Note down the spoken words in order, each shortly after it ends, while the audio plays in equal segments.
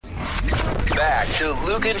Back to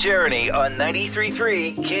Luke and Jeremy on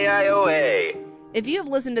 93.3 KIOA. If you have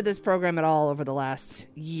listened to this program at all over the last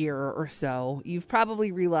year or so, you've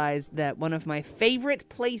probably realized that one of my favorite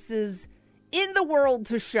places in the world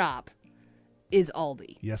to shop is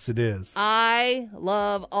Aldi. Yes, it is. I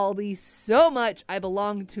love Aldi so much. I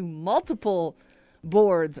belong to multiple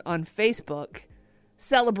boards on Facebook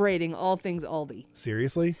celebrating all things Aldi.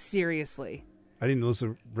 Seriously? Seriously. I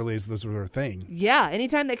didn't realize those were a thing. Yeah,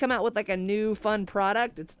 anytime they come out with like a new fun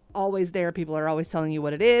product, it's always there. People are always telling you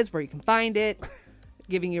what it is, where you can find it,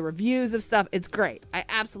 giving you reviews of stuff. It's great. I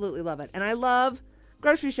absolutely love it. And I love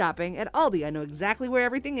grocery shopping at Aldi. I know exactly where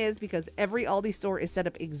everything is because every Aldi store is set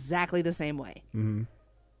up exactly the same way. Mm-hmm.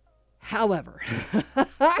 However,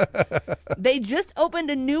 they just opened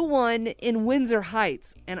a new one in Windsor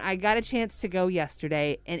Heights, and I got a chance to go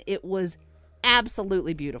yesterday, and it was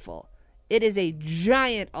absolutely beautiful. It is a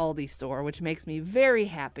giant Aldi store, which makes me very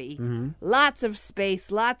happy. Mm-hmm. Lots of space,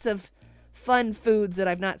 lots of fun foods that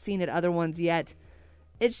I've not seen at other ones yet.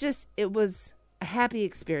 It was a happy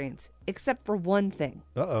experience, except for one thing.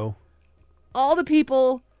 Uh-oh. All the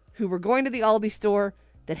people who were going to the Aldi store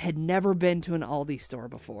that had never been to an Aldi store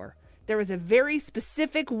before. There is a very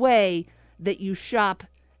specific way that you shop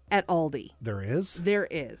at Aldi. There is? There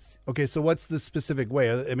is. Okay, so what's the specific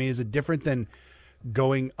way? I mean, is it different than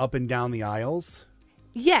going up and down the aisles?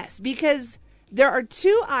 Yes, because there are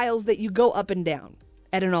two aisles that you go up and down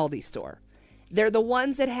at an Aldi store. They're the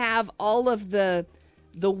ones that have all of the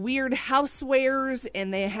weird housewares,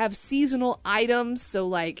 and they have seasonal items. So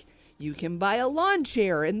like you can buy a lawn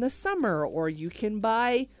chair in the summer, or you can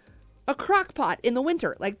buy a crock pot in the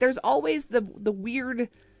winter. Like there's always the weird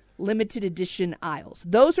limited edition aisles.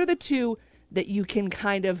 Those are the two that you can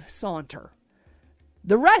kind of saunter.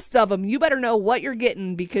 The rest of them, you better know what you're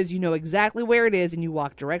getting because you know exactly where it is and you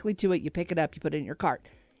walk directly to it, you pick it up, you put it in your cart.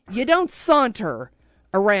 You don't saunter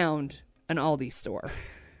around an Aldi store.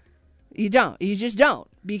 You don't. You just don't.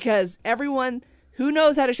 Because everyone who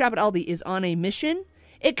knows how to shop at Aldi is on a mission.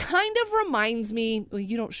 It kind of reminds me, well,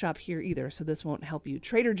 you don't shop here either, so this won't help you.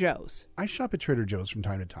 Trader Joe's. I shop at Trader Joe's from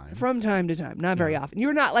time to time. From time to time. Not very often.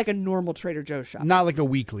 You're not like a normal Trader Joe's shopper. Not like a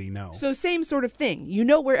weekly, no. So same sort of thing. You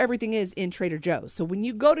know where everything is in Trader Joe's. So when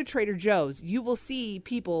you go to Trader Joe's, you will see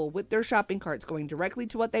people with their shopping carts going directly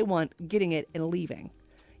to what they want, getting it, and leaving.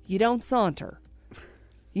 You don't saunter.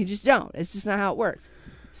 You just don't. It's just not how it works.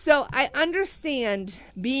 So I understand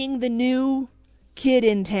being the new kid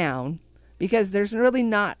in town, because there's really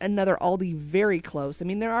not another Aldi very close. I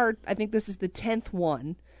mean, there are, I think this is the 10th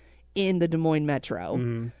one in the Des Moines Metro.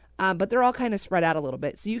 Mm-hmm. But they're all kind of spread out a little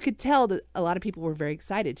bit. So you could tell that a lot of people were very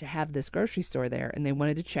excited to have this grocery store there, and they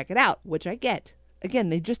wanted to check it out, which I get. Again,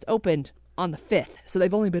 they just opened on the 5th, so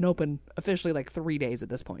they've only been open officially like 3 days at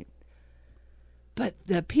this point. But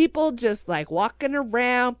the people just like walking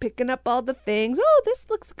around, picking up all the things. Oh, this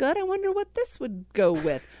looks good. I wonder what this would go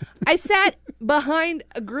with. I sat behind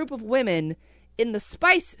a group of women in the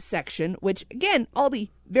spice section, which, again, all the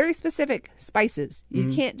very specific spices.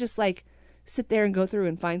 You can't just like sit there and go through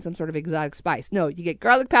and find some sort of exotic spice. No, you get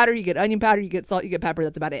garlic powder, you get onion powder, you get salt, you get pepper.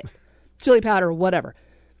 That's about it. Chili powder, whatever.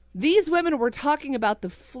 These women were talking about the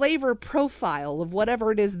flavor profile of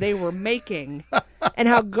whatever it is they were making and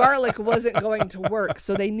how garlic wasn't going to work.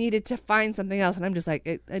 So they needed to find something else. And I'm just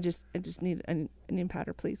like, I just need onion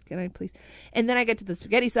powder, please. Can I please? And then I get to the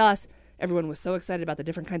spaghetti sauce. Everyone was so excited about the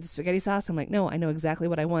different kinds of spaghetti sauce. I'm like, no, I know exactly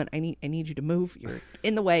what I want. I need you to move. You're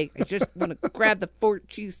in the way. I just want to grab the 4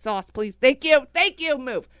 cheese sauce, please. Thank you.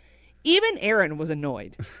 Move. Even Aaron was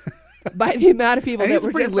annoyed by the amount of people and that he's were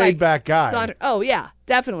a pretty just laid back guy. Oh yeah,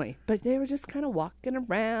 definitely. But they were just kind of walking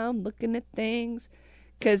around, looking at things.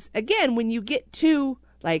 Because again, when you get to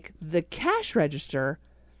like the cash register,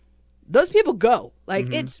 those people go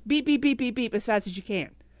like it's beep beep beep beep beep as fast as you can.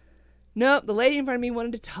 Nope, the lady in front of me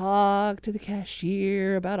wanted to talk to the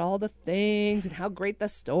cashier about all the things and how great the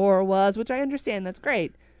store was, which I understand. That's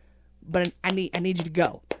great. But I need you to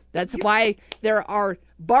go. That's why there are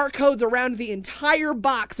barcodes around the entire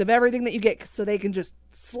box of everything that you get so they can just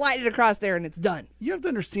slide it across there and it's done. You have to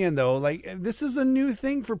understand, though, like this is a new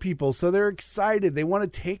thing for people, so they're excited. They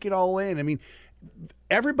want to take it all in. I mean,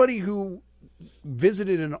 everybody who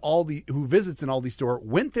visits an Aldi store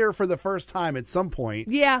went there for the first time at some point.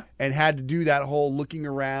 Yeah. And had to do that whole looking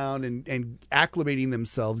around and acclimating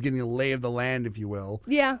themselves, getting a lay of the land, if you will.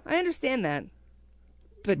 Yeah, I understand that.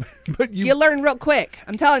 But you learn real quick.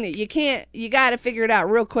 I'm telling you, you got to figure it out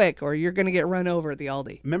real quick or you're going to get run over at the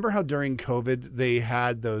Aldi. Remember how during COVID they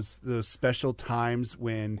had those special times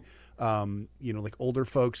when, like older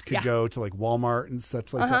folks could go to like Walmart and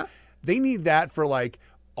such like that. They need that for like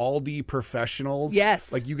Aldi professionals.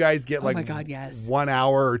 Yes. Like you guys get like my God, yes. 1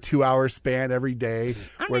 hour or 2 hour span every day.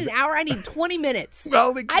 I don't need an hour. I need 20 minutes.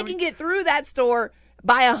 Well, I can get through that store,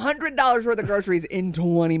 buy $100 worth of groceries in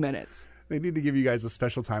 20 minutes. They need to give you guys a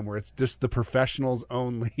special time where it's just the professionals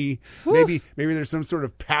only. Maybe there's some sort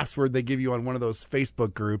of password they give you on one of those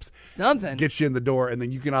Facebook groups. Something. Get you in the door, and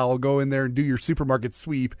then you can all go in there and do your supermarket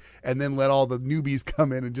sweep, and then let all the newbies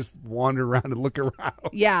come in and just wander around and look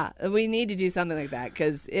around. Yeah, we need to do something like that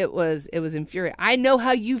because it was infuriating. I know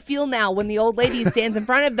how you feel now when the old lady stands in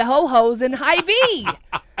front of the ho-hos in Hy-Vee.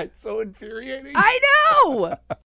 It's so infuriating. I know.